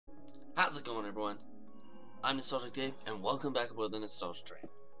How's it going, everyone? I'm Nostalgic Dave, and welcome back aboard the Nostalgia Train.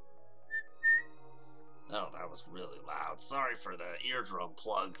 Oh, that was really loud. Sorry for the eardrum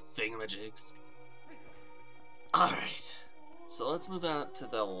plug thingamajigs. Alright, so let's move out to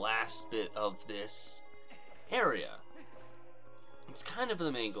the last bit of this area. It's kind of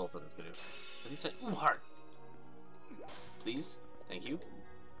the main goal for this video. What do you say? Ooh, heart! Please? Thank you.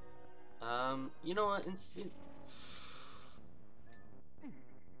 You know what?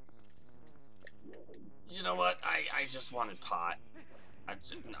 You know what? I just wanted pot.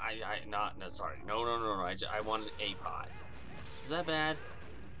 Sorry. No. I wanted a pot. Is that bad?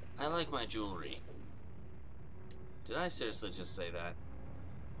 I like my jewelry. Did I seriously just say that?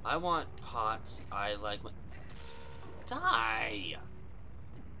 I want pots. I like my... Die!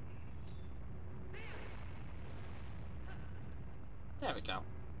 There we go.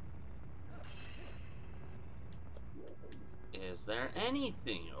 Is there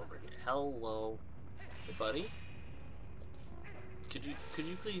anything over here? Hello, hey, buddy. Could you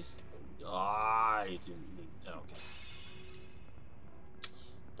please? Oh, I didn't mean. Okay.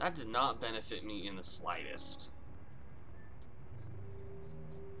 That did not benefit me in the slightest.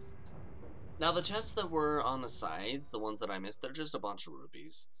 Now the chests that were on the sides, the ones that I missed, they're just a bunch of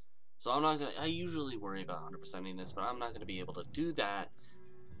rupees. So I'm not gonna. I usually worry about 100%ing this, but I'm not gonna be able to do that,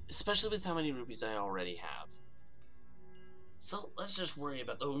 especially with how many rupees I already have. So let's just worry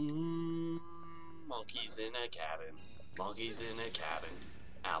about the monkeys in a cabin. Monkeys in a cabin.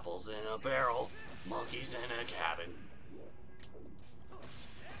 Apples in a barrel. Monkeys in a cabin.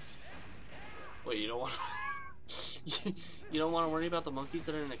 Wait, you don't want you don't want to worry about the monkeys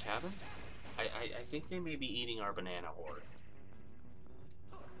that are in a cabin? I think they may be eating our banana horde.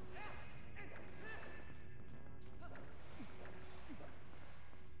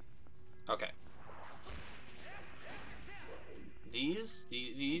 Okay.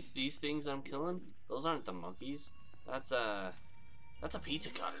 These things I'm killing, those aren't the monkeys. That's a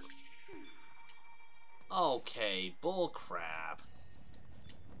pizza cutter. Okay, bull crap.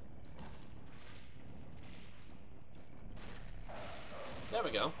 There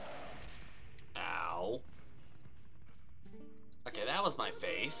we go. Ow. Okay, that was my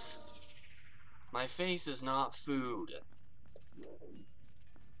face. My face is not food.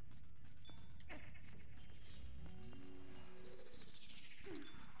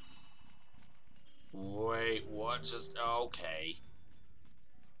 Wait, what just... Okay.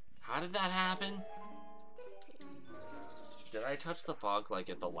 How did that happen? Did I touch the fog like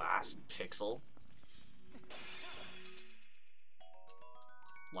at the last pixel?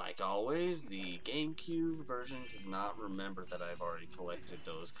 Like always, the GameCube version does not remember that I've already collected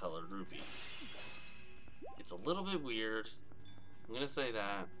those colored rupees. It's a little bit weird. I'm gonna say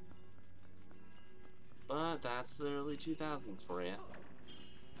that. But that's the early 2000s for you.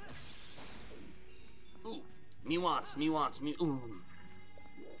 Ooh, me wants. Ooh.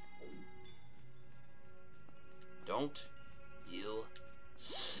 Don't you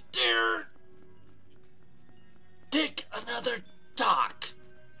dare take another talk.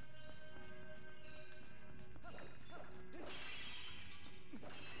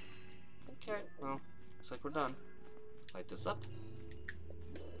 Okay, well, looks like we're done. Light this up.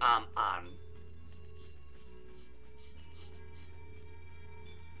 I'm on.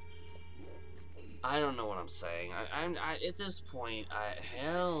 I don't know what I'm saying. I at this point,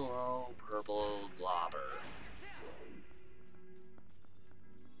 hello, purple blobber.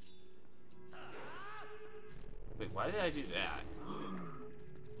 Wait, why did I do that?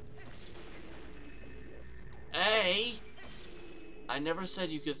 Hey! I never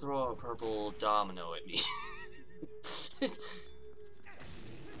said you could throw a purple domino at me. The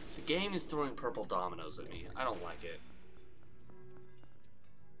game is throwing purple dominoes at me. I don't like it.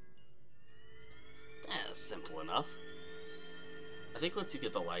 That's simple enough. I think once you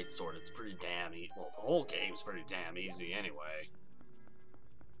get the light sword, it's pretty damn easy. Well, the whole game's pretty damn easy anyway.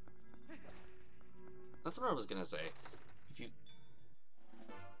 That's what I was gonna say. If you...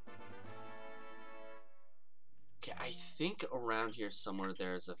 Okay, I think around here somewhere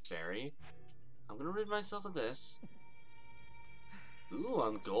there's a fairy. I'm gonna rid myself of this. Ooh,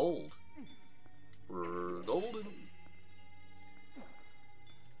 I'm gold. We're golden.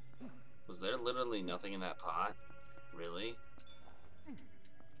 Was there literally nothing in that pot? Really?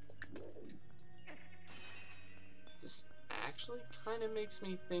 This actually kind of makes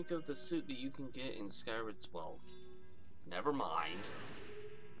me think of the suit that you can get in Skyward Sword. Well, never mind.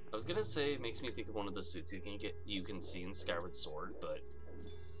 I was gonna say it makes me think of one of the suits you can see in Skyward Sword, but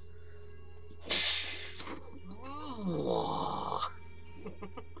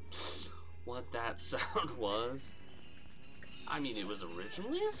what that sound was, I mean, it was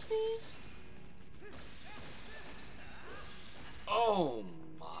originally a sneeze? Oh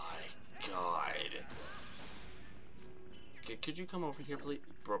my god. Could you come over here, please?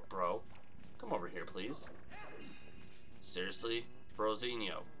 Bro, come over here, please. Seriously?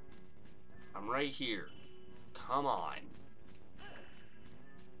 Brozinho. I'm right here. Come on.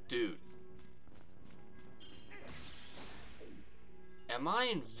 Dude. Am I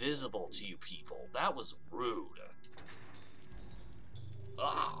invisible to you people? That was rude.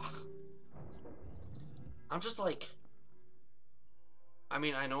 Ugh. I'm just like... I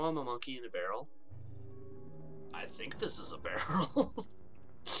mean, I know I'm a monkey in a barrel. I think this is a barrel.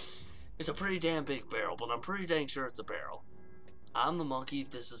 It's a pretty damn big barrel, but I'm pretty dang sure it's a barrel. I'm the monkey,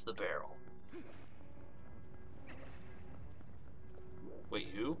 this is the barrel. Wait,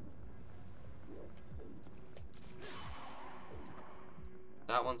 who?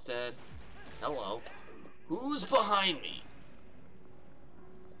 That one's dead. Hello. Who's behind me?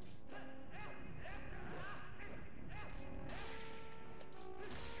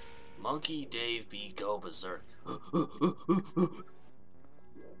 Monkey Dave B. Go Berserk.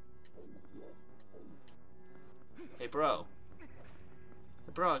 Hey, bro.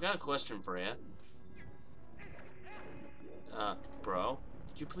 Hey, bro, I got a question for you. Bro,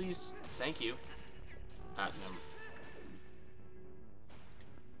 could you please... Thank you. No.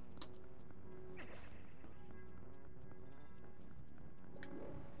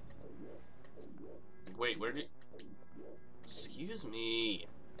 Wait, where did... Excuse me.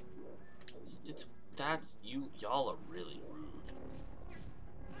 That's... Y'all are really rude.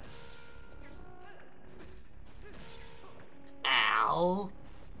 Ow!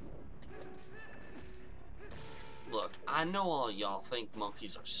 Look, I know all y'all think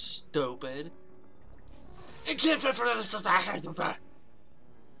monkeys are stupid. It can't fit for this attack.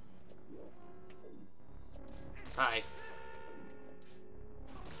 Hi.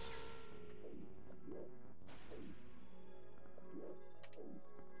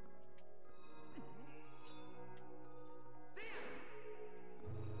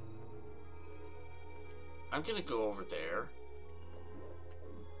 I'm gonna go over there.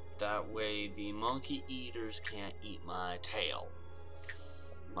 That way the monkey eaters can't eat my tail.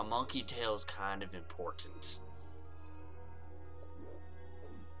 My monkey tail is kind of important.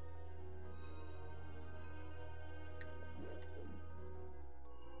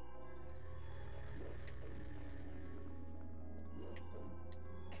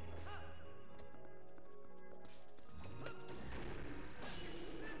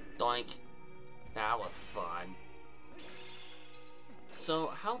 Doink. That was fun. So,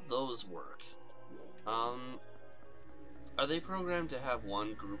 how those work? Are they programmed to have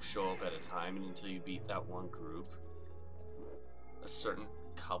one group show up at a time, and until you beat that one group, a certain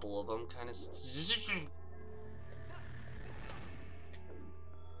couple of them kind of...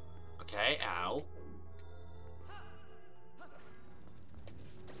 Okay, ow.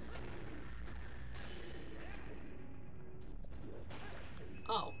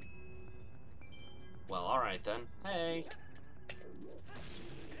 Oh. Well, alright then. Hey.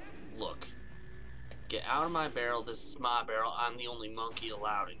 Look. Get out of my barrel. This is my barrel. I'm the only monkey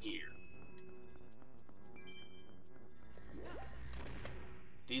allowed in here.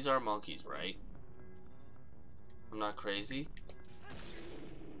 These are monkeys, right? I'm not crazy.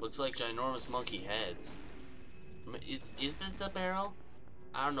 Looks like ginormous monkey heads. Is this the barrel?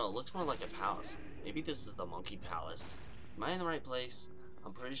 I don't know. It looks more like a palace. Maybe this is the monkey palace. Am I in the right place?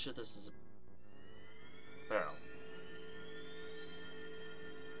 I'm pretty sure this is a barrel.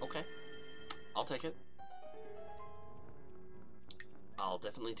 Okay. I'll take it. I'll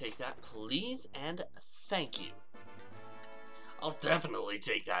definitely take that, please and thank you. I'll definitely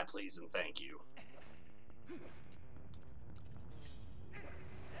take that, please and thank you.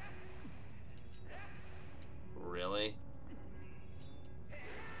 Really?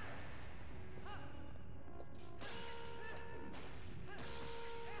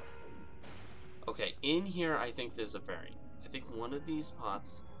 Okay, in here I think there's a fairy. I think one of these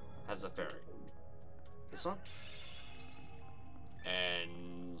pots has a fairy. This one?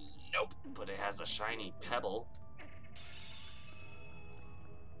 And nope, but it has a shiny pebble.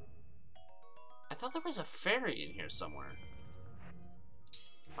 I thought there was a fairy in here somewhere.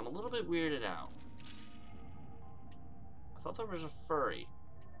 I'm a little bit weirded out. I thought there was a furry.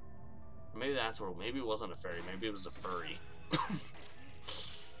 Maybe that's where, maybe it wasn't a fairy, maybe it was a furry.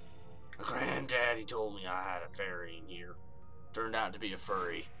 My granddaddy told me I had a fairy in here. Turned out to be a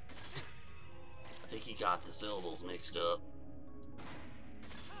furry. I think he got the syllables mixed up.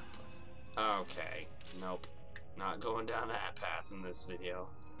 Okay, nope. Not going down that path in this video.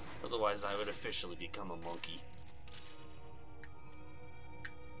 Otherwise I would officially become a monkey.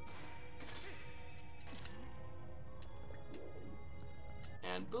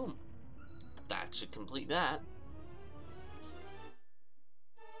 Boom. That should complete that.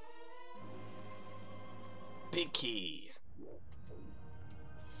 Big key.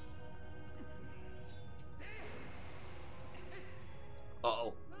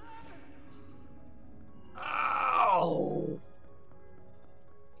 Uh-oh. Ow!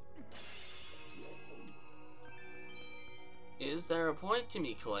 Is there a point to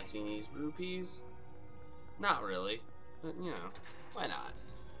me collecting these rupees? Not really, but you know, why not?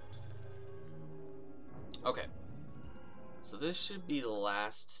 Okay, so this should be the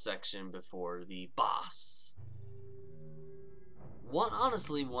last section before the boss.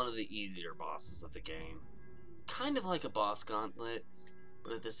 Honestly, one of the easier bosses of the game. Kind of like a boss gauntlet,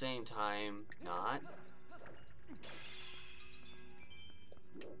 but at the same time, not.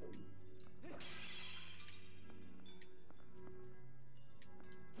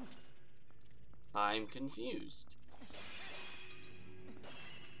 I'm confused.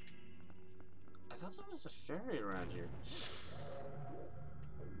 I thought there was a fairy around here.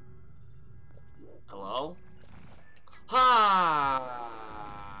 Hello? Hi!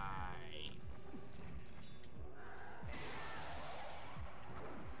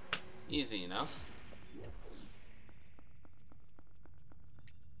 Easy enough.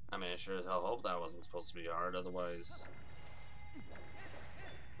 I mean, I sure as hell hope that wasn't supposed to be hard, otherwise...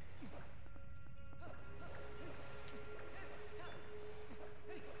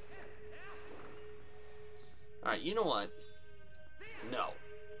 Alright, you know what? No.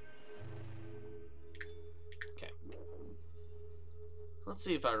 Okay. Let's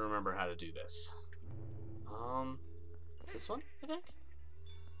see if I remember how to do this. This one, I think?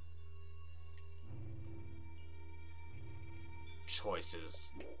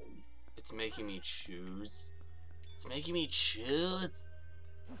 Choices. It's making me choose. It's making me choose.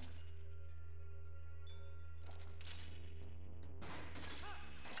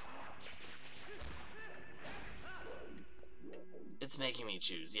 It's making me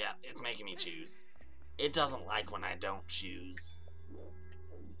choose. Yeah, it's making me choose. It doesn't like when I don't choose.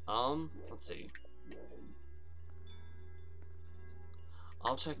 Let's see.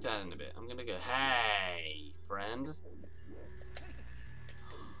 I'll check that in a bit. I'm gonna go, hey, friend.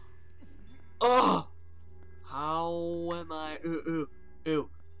 Oh! How am I? Ew.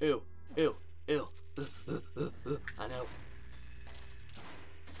 I know.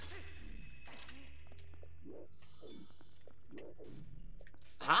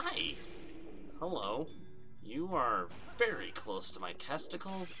 Hi. Hello. You are very close to my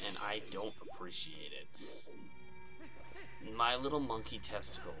testicles, and I don't appreciate it. My little monkey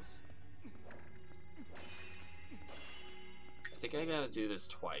testicles. I think I gotta do this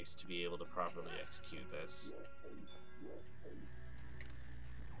twice to be able to properly execute this.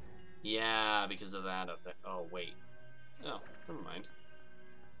 Yeah, because of that. Oh, wait. Oh, never mind.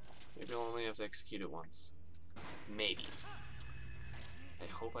 Maybe I'll only have to execute it once. Maybe. I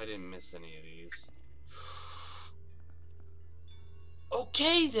hope I didn't miss any of these.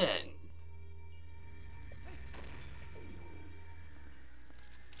 Okay, then!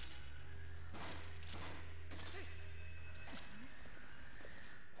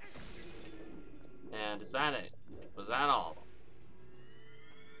 And is that it? Was that all?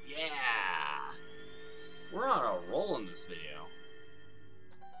 Yeah! We're on a roll in this video.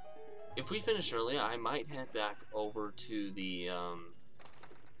 If we finish early, I might head back over to the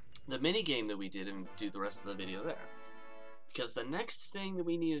mini game that we did and do the rest of the video there. Because the next thing that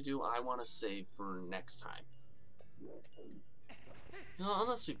we need to do, I want to save for next time. You know,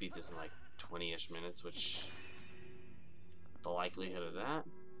 unless we beat this in like 20-ish minutes, which... the likelihood of that...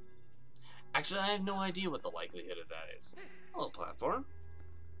 Actually, I have no idea what the likelihood of that is. Hello, platform.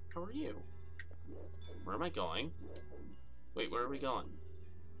 How are you? Where am I going? Wait, where are we going?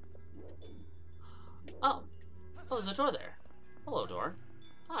 Oh! Oh, there's a door there. Hello, door.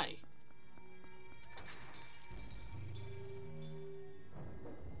 Hi.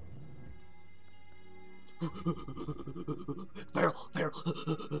 Barrel!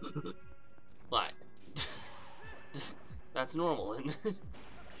 What? That's normal, isn't it?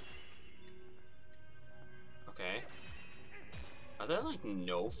 Okay. Are there, like,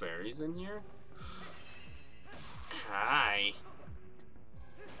 no fairies in here? Hi.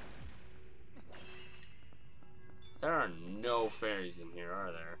 There are no fairies in here,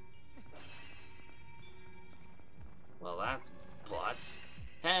 are there? Well, that's butts.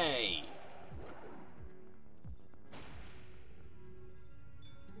 Hey!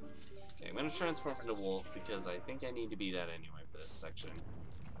 Okay, I'm gonna transform into wolf because I think I need to be that anyway for this section.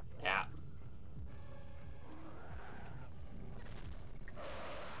 Yeah.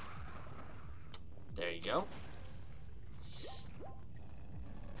 There you go.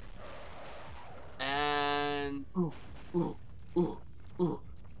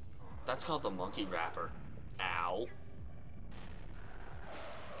 the monkey wrapper. Ow.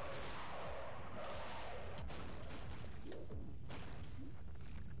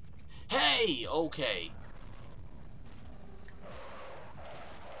 Hey! Okay.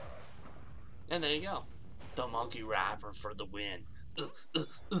 And there you go. The monkey wrapper for the win.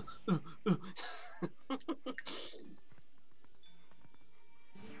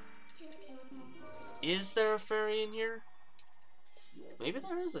 Is there a fairy in here? Maybe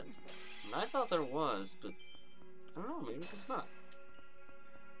there isn't. I thought there was, but I don't know, maybe there's not.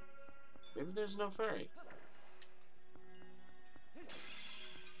 Maybe there's no fairy.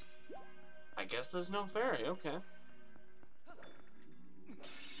 I guess there's no fairy, okay.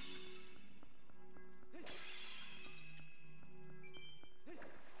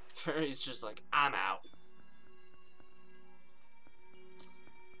 Fairy's just like, I'm out.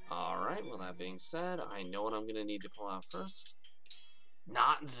 Alright, well that being said, I know what I'm gonna need to pull out first.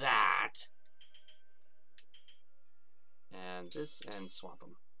 Not that! And this, and swap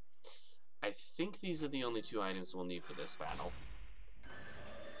them. I think these are the only two items we'll need for this battle.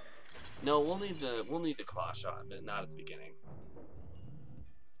 No, we'll need the claw shot, but not at the beginning.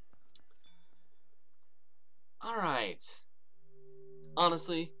 Alright.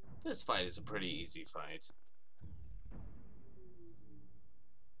 Honestly, this fight is a pretty easy fight.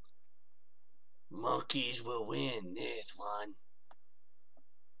 Monkeys will win this one.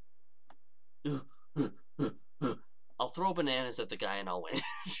 I'll throw bananas at the guy and I'll win.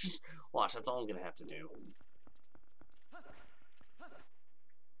 Just watch, that's all I'm gonna have to do.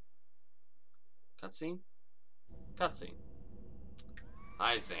 Cutscene? Cutscene.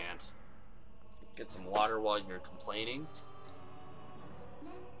 Hi, Zant. Get some water while you're complaining.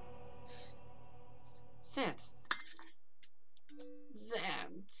 Zant.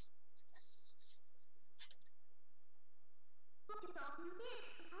 Zant.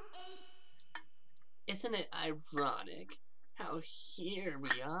 Isn't it ironic how here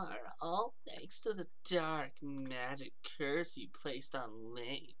we are, all thanks to the dark magic curse you placed on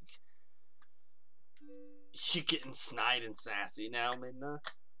Link? You getting snide and sassy now, Midna?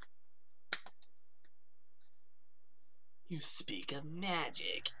 You speak of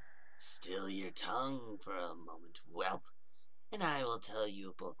magic. Still your tongue for a moment, whelp, and I will tell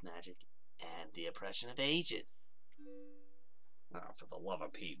you of both magic and the oppression of ages. Oh, for the love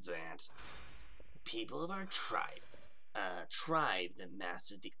of Pete, Zant. People of our tribe, a tribe that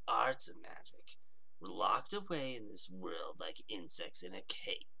mastered the arts of magic, were locked away in this world like insects in a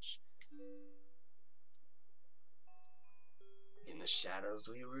cage. In the shadows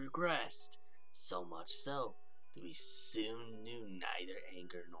we regressed, so much so that we soon knew neither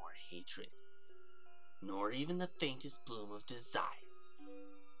anger nor hatred, nor even the faintest bloom of desire.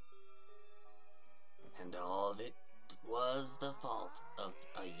 And all of it was the fault of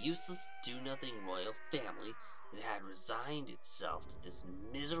a useless do-nothing royal family that had resigned itself to this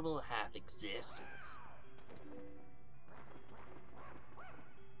miserable half-existence.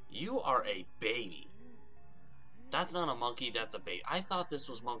 You are a baby. That's not a monkey, that's a baby. I thought this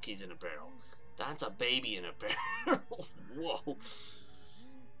was monkeys in a barrel. That's a baby in a barrel. Whoa.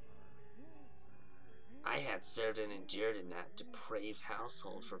 I had served and endured in that depraved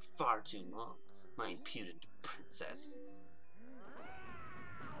household for far too long, my impudent princess.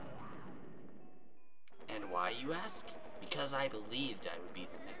 And why, you ask? Because I believed I would be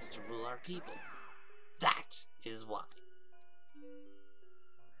the next to rule our people. That is why.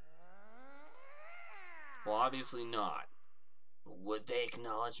 Well, obviously not. But would they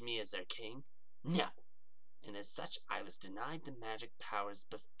acknowledge me as their king? No. And as such, I was denied the magic powers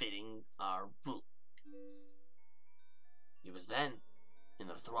befitting our rule. It was then, in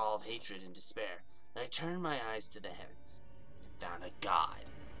the thrall of hatred and despair, that I turned my eyes to the heavens and found a god.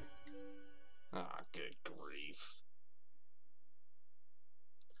 Ah, good grief.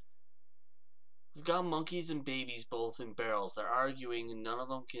 We've got monkeys and babies both in barrels. They're arguing and none of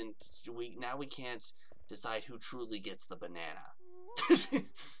them can... Now we can't decide who truly gets the banana.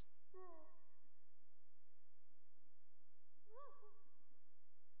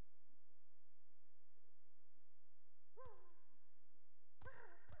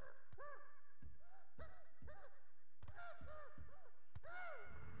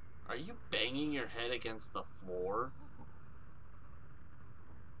 Are you banging your head against the floor?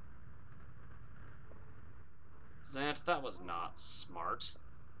 Zant, that was not smart.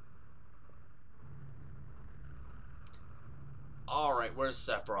 Alright, where's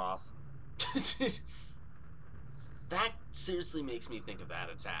Sephiroth? That seriously makes me think of that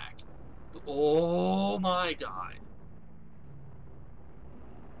attack. Oh my god.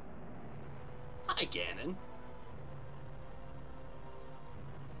 Hi, Ganon.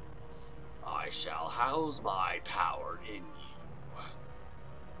 I shall house my power in you.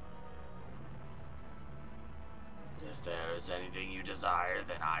 If there is anything you desire,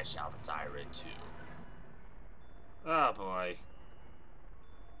 then I shall desire it too. Oh boy.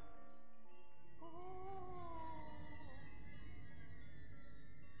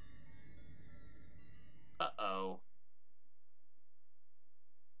 Uh-oh.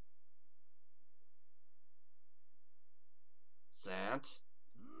 Zant?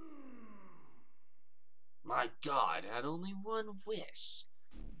 My god, had only one wish.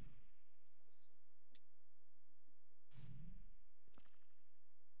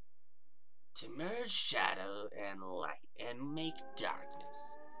 To merge shadow and light and make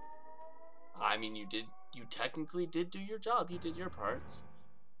darkness. I mean, you technically did do your job. You did your parts.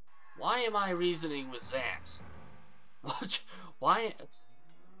 Why am I reasoning with Zant? What? Why?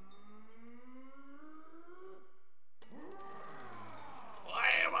 Why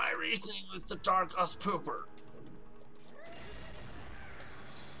am I reasoning with the Dark USPOOPER?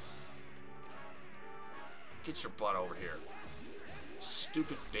 Get your butt over here.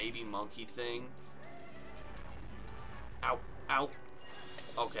 Stupid baby monkey thing. Ow, ow.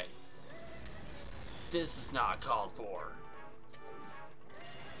 Okay. This is not called for.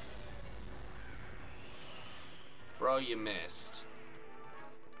 Bro, you missed.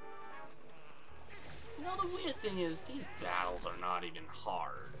 You know, the weird thing is, these battles are not even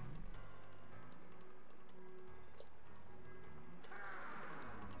hard.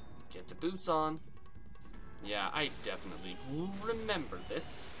 Get the boots on. Yeah, I definitely remember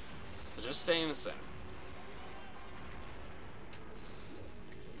this. So just stay in the center.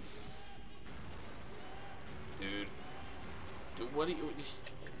 Dude. Dude, what do you...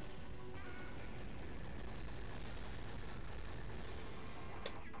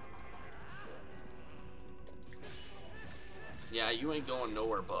 Yeah, you ain't going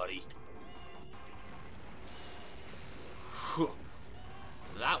nowhere, buddy. Whew.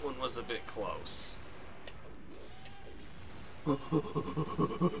 That one was a bit close.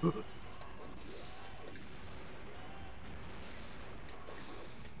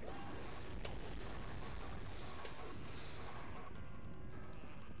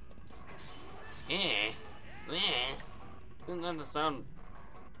 Isn't that the sound?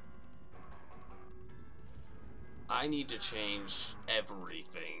 I need to change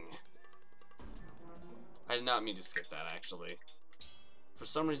everything. I did not mean to skip that, actually. For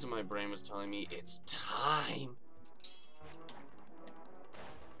some reason, my brain was telling me it's time.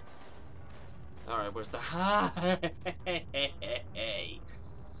 Alright, where's the hey?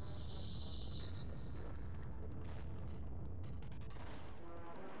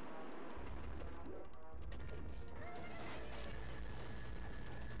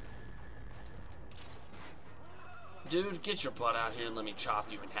 Dude, get your butt out here and let me chop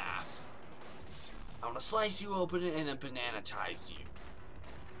you in half. I want to slice you open and then banana-tize you.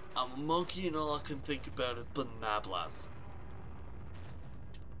 I'm a monkey and all I can think about is bananas.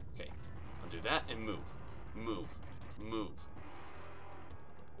 Okay, I'll do that and move. Move. Move.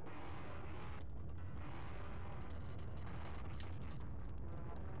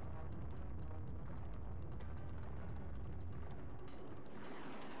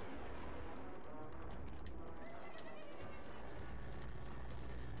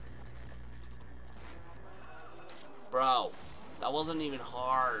 Bro, that wasn't even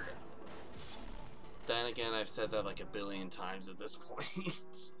hard. Then again, I've said that like a billion times at this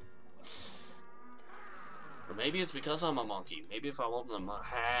point. Or maybe it's because I'm a monkey. Maybe if I wasn't a monkey.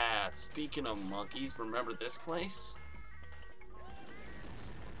 Speaking of monkeys, remember this place?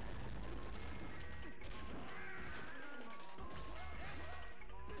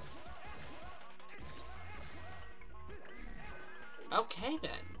 Okay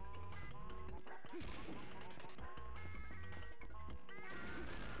then.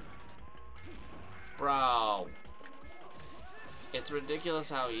 Bro. It's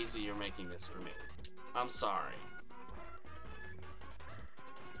ridiculous how easy you're making this for me. I'm sorry.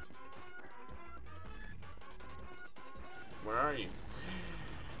 Where are you?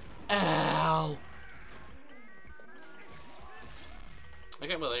 Ow!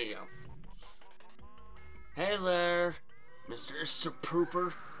 Okay, well, there you go. Hey there, Mr.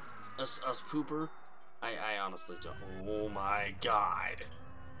 USPOOPER. USPOOPER. I honestly don't. Oh my god.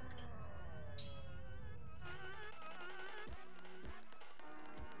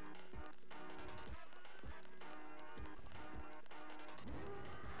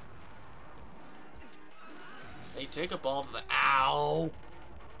 Hey, take a ball to the... Ow!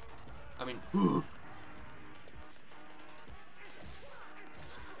 I mean...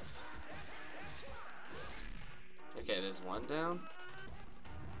 Okay, there's one down.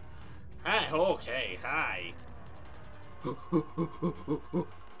 Hi, okay, hi. I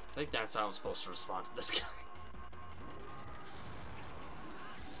think that's how I'm supposed to respond to this guy.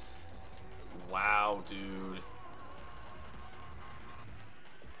 Wow, dude.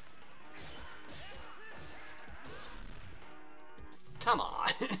 Come on.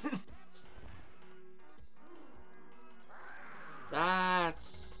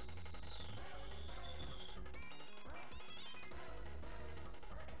 That's...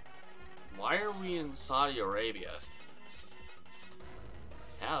 Why are we in Saudi Arabia?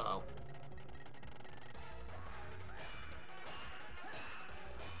 Hello.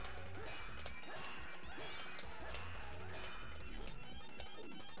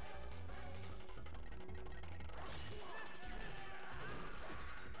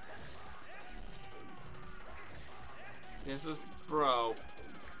 This is... Bro.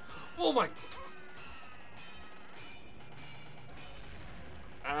 Oh my...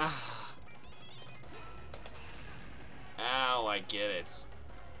 Ah. Ow, I get it.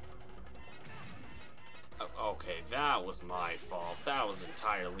 Okay, that was my fault. That was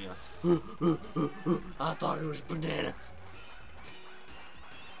entirely... I thought it was banana.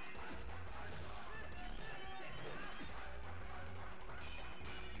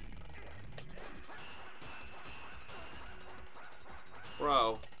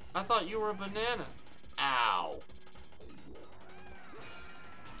 Bro, I thought you were a banana. Ow.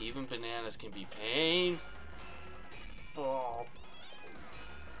 Even bananas can be painful.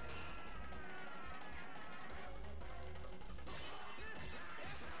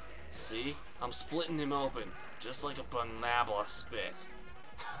 See? I'm splitting him open, just like a banana spit.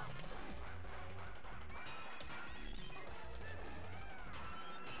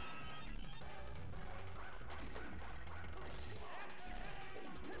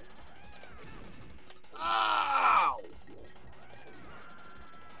 Ow!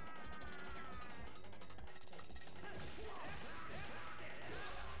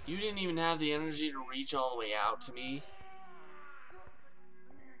 You didn't even have the energy to reach all the way out to me.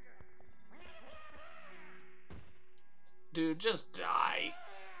 Dude, just die.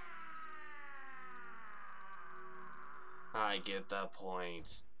 I get that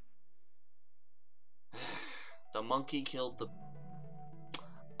point. The monkey killed the...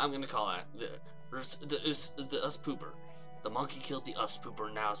 I'm gonna call that the us pooper. The monkey killed the us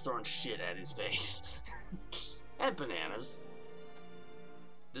pooper, now is throwing shit at his face. And bananas.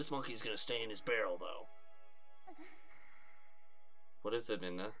 This monkey's gonna stay in his barrel, though. What is it,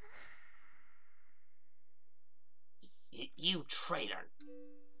 Minna? You traitor.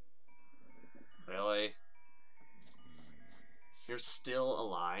 Really? You're still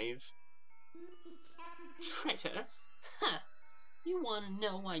alive? Traitor? Huh. You want to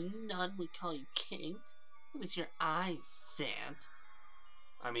know why none would call you king? It was your eyes, Sant.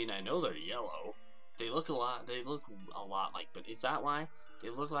 I mean, I know they're yellow. They look a lot like, but is that why? They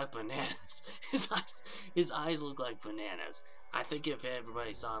look like bananas. His eyes look like bananas. I think if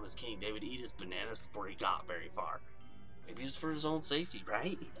everybody saw him as king, they would eat his bananas before he got very far. Maybe it's for his own safety,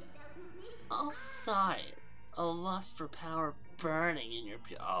 right? Oh, sire. A lust for power burning in your...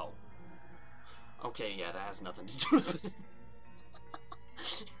 Oh. Okay, yeah, that has nothing to do with it.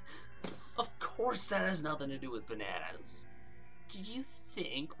 Of course that has nothing to do with bananas. Did you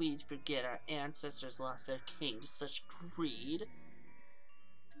think we'd forget our ancestors lost their king to such greed?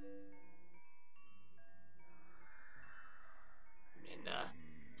 Minna,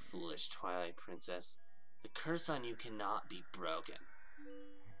 foolish Twilight Princess, the curse on you cannot be broken.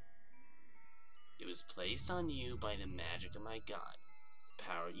 It was placed on you by the magic of my god. The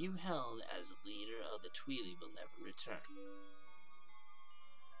power you held as leader of the Tweely will never return.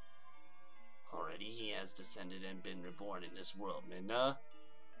 Already he has descended and been reborn in this world, Minna.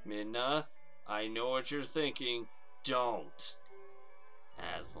 Minna, I know what you're thinking. Don't.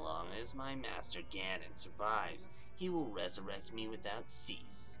 As long as my master Ganon survives, he will resurrect me without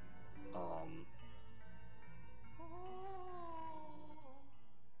cease.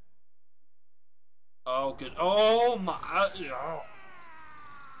 Oh, good. Oh, my. Oh.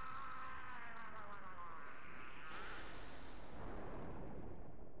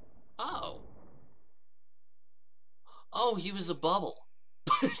 Oh. Oh, he was a bubble.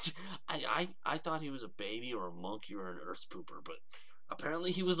 I thought he was a baby or a monkey or an earth pooper, but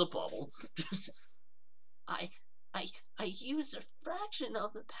apparently he was a bubble. I used a fraction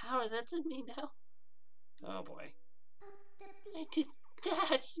of the power that's in me now. Oh boy. I did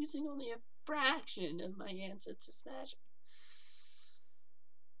that using only a fraction of my ancestors' magic.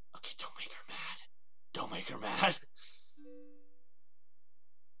 Okay, don't make her mad. Don't make her mad.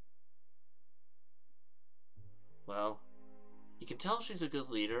 Well, you can tell she's a good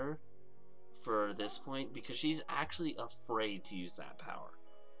leader for this point because she's actually afraid to use that power.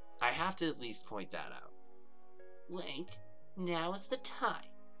 I have to at least point that out. Link, now is the time.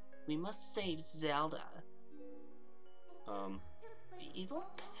 We must save Zelda. The evil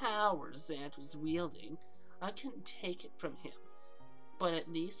power Zant was wielding, I couldn't take it from him. But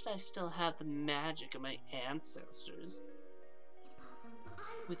at least I still have the magic of my ancestors.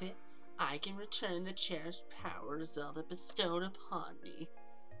 With it, I can return the cherished power Zelda bestowed upon me.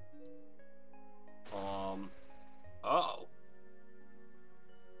 Oh.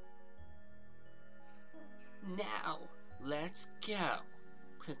 Now, let's go.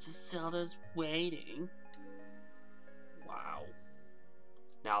 Princess Zelda's waiting. Wow.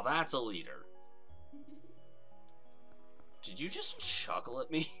 Now that's a leader. Did you just chuckle at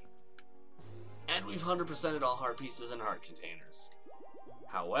me? And we've 100%ed all heart pieces and heart containers.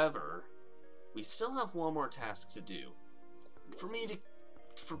 However, we still have one more task to do.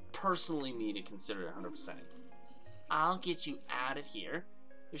 For personally me to consider it 100%. I'll get you out of here.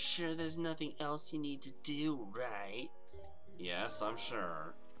 You're sure there's nothing else you need to do, right? Yes, I'm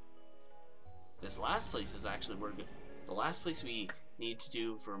sure. This last place is actually the last place we need to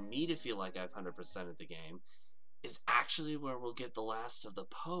do for me to feel like I've 100%ed the game is actually where we'll get the last of the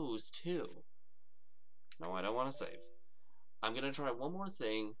pose too. No, I don't want to save. I'm gonna try one more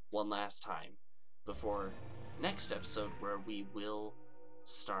thing one last time before next episode where we will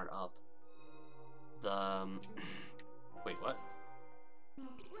start up the wait, what?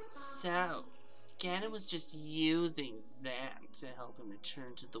 So, Ganon was just using Zant to help him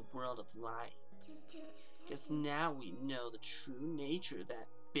return to the world of light. Guess now we know the true nature of that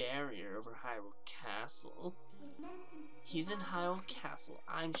barrier over Hyrule Castle. He's in Hyrule Castle,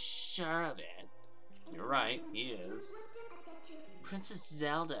 I'm sure of it. You're right, he is. Princess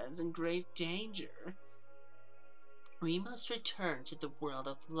Zelda is in grave danger. We must return to the world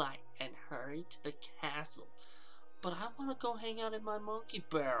of light and hurry to the castle. But I want to go hang out in my monkey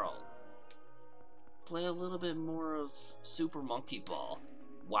barrel. Play a little bit more of Super Monkey Ball.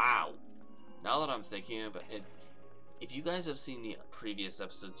 Wow. Now that I'm thinking about it, if you guys have seen the previous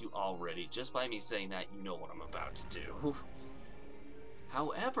episodes, you already, just by me saying that, you know what I'm about to do.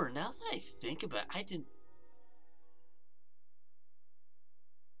 However, now that I think about it, I didn't...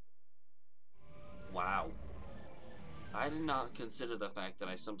 Wow. I did not consider the fact that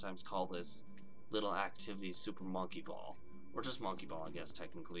I sometimes call this little activity Super Monkey Ball. Or just Monkey Ball, I guess,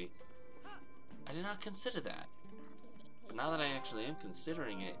 technically. I did not consider that. But now that I actually am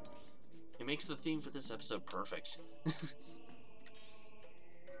considering it, it makes the theme for this episode perfect.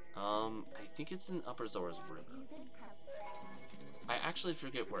 I think it's in Upper Zora's River. I actually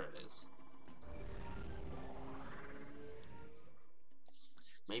forget where it is.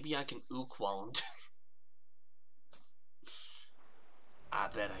 Maybe I can ook while I'm I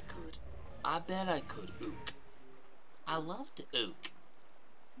bet I could. I bet I could ook. I love to ook.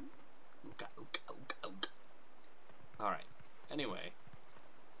 Ooka, ooka, ooka, ooka. Alright. Anyway.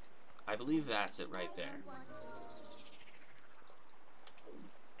 I believe that's it right there.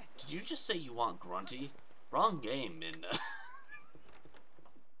 Did you just say you want Grunty? Wrong game, Midna.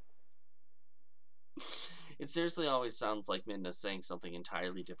 It seriously always sounds like Midna saying something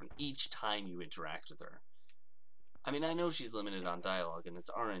entirely different each time you interact with her. I mean, I know she's limited on dialogue, and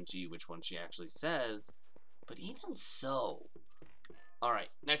it's RNG which one she actually says, but even so... Alright,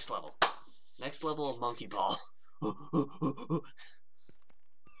 next level. Next level of Monkey Ball.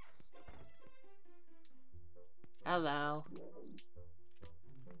 Hello.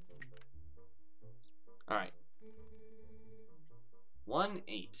 Alright.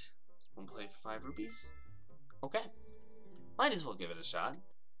 1-8. Wanna play for 5 rupees? Okay. Might as well give it a shot.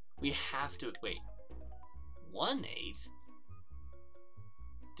 We have to... Wait. 1-8?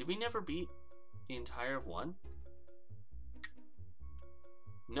 Did we never beat the entire of 1?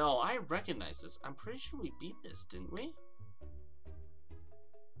 No, I recognize this. I'm pretty sure we beat this, didn't we?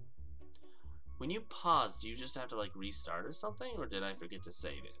 When you pause, do you just have to like restart or something? Or did I forget to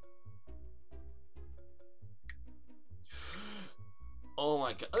save it? Oh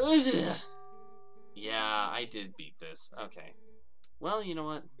my god. Ugh. Yeah, I did beat this. Okay. Well, you know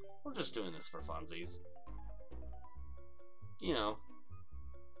what? We're just doing this for funsies. You know.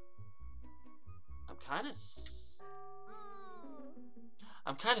 I'm kind of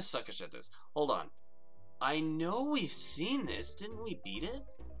suckish at this. Hold on. I know we've seen this. Didn't we beat it?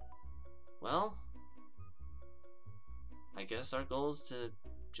 Well, I guess our goal is to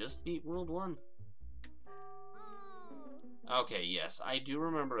just beat World 1. Okay, yes, I do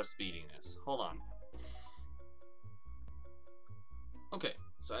remember us beating this. Hold on. Okay,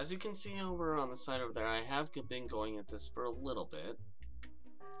 so as you can see over on the side over there, I have been going at this for a little bit.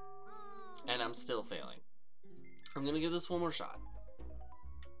 And I'm still failing. I'm gonna give this one more shot.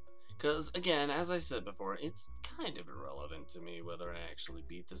 Because, again, as I said before, it's kind of irrelevant to me whether I actually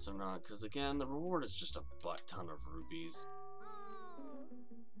beat this or not. Because, again, the reward is just a butt ton of rupees.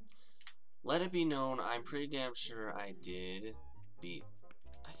 Let it be known, I'm pretty damn sure I did beat...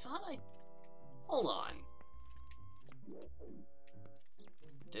 I thought I... Hold on.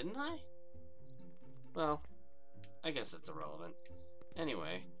 Didn't I? Well, I guess it's irrelevant.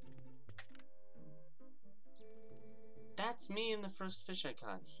 Anyway. That's me in the first fish I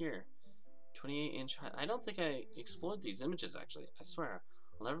caught. Here. 28-inch high. I don't think I explored these images, actually. I swear.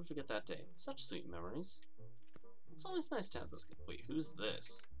 I'll never forget that day. Such sweet memories. It's always nice to have those... Wait, who's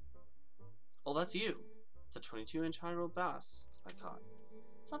this? Oh, that's you. It's a 22-inch high-road bass I caught.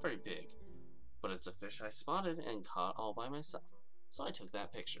 It's not very big, but it's a fish I spotted and caught all by myself. So I took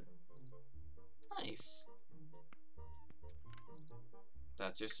that picture. Nice.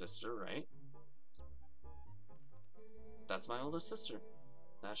 That's your sister, right? That's my older sister.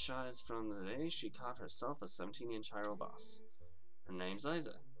 That shot is from the day she caught herself a 17-inch high-road bass. Her name's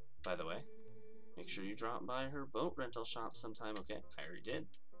Isa, by the way. Make sure you drop by her boat rental shop sometime, okay? I already did.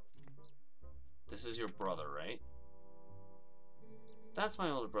 This is your brother, right? That's my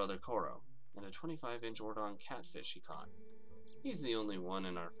older brother, Koro, and a 25-inch Ordon catfish he caught. He's the only one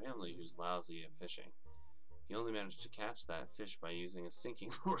in our family who's lousy at fishing. He only managed to catch that fish by using a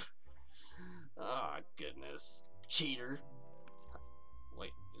sinking lure. Ah, goodness. Cheater.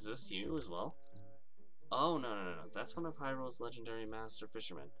 Wait, is this you as well? Oh, no. That's one of Hyrule's legendary master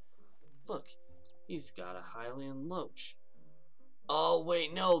fishermen. Look, he's got a Hylian loach. Oh,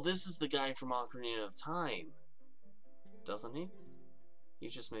 wait, no, this is the guy from Ocarina of Time. Doesn't he? He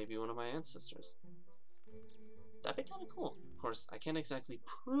just may be one of my ancestors. That'd be kind of cool. Of course, I can't exactly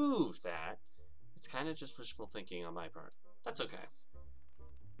prove that. It's kind of just wishful thinking on my part. That's okay.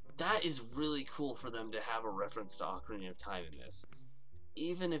 That is really cool for them to have a reference to Ocarina of Time in this.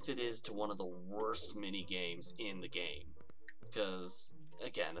 Even if it is to one of the worst mini-games in the game. Because,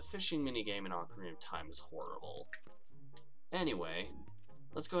 again, a fishing mini-game in Ocarina of Time is horrible. Anyway,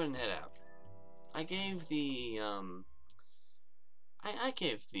 let's go ahead and head out. I gave the, I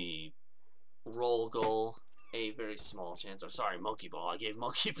gave the roll goal a very small chance. Or, sorry, Monkey Ball. I gave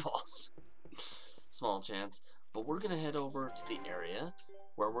Monkey Balls small chance. But we're going to head over to the area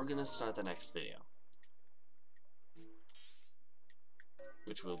where we're going to start the next video.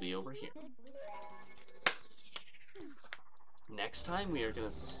 Which will be over here. Next time we are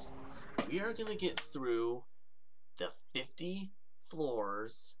gonna get through the 50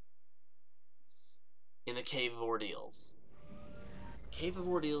 floors in the Cave of Ordeals. Cave of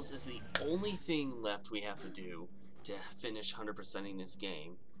Ordeals is the only thing left we have to do to finish 100%ing this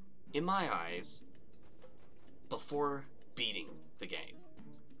game, in my eyes, before beating the game.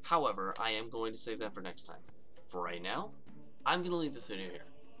 However, I am going to save that for next time. For right now, I'm going to leave this video here.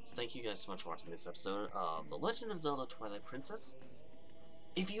 So thank you guys so much for watching this episode of The Legend of Zelda Twilight Princess.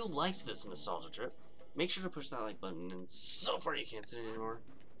 If you liked this nostalgia trip, make sure to push that like button, and so far you can't sit it anymore.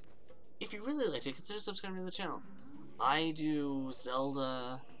 If you really liked it, consider subscribing to the channel. I do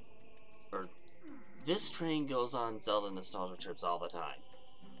Zelda, or this train goes on Zelda nostalgia trips all the time.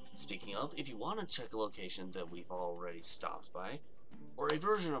 Speaking of, if you want to check a location that we've already stopped by, or a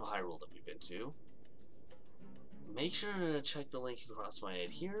version of Hyrule that we've been to, make sure to check the link across my head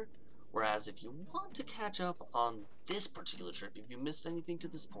here. Whereas if you want to catch up on this particular trip, if you missed anything to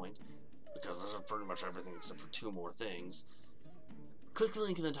this point, because this is pretty much everything except for 2 more things, click the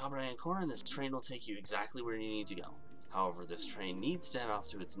link in the top right hand corner and this train will take you exactly where you need to go. However, this train needs to head off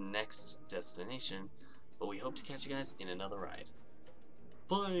to its next destination, but we hope to catch you guys in another ride.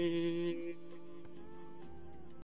 Bye!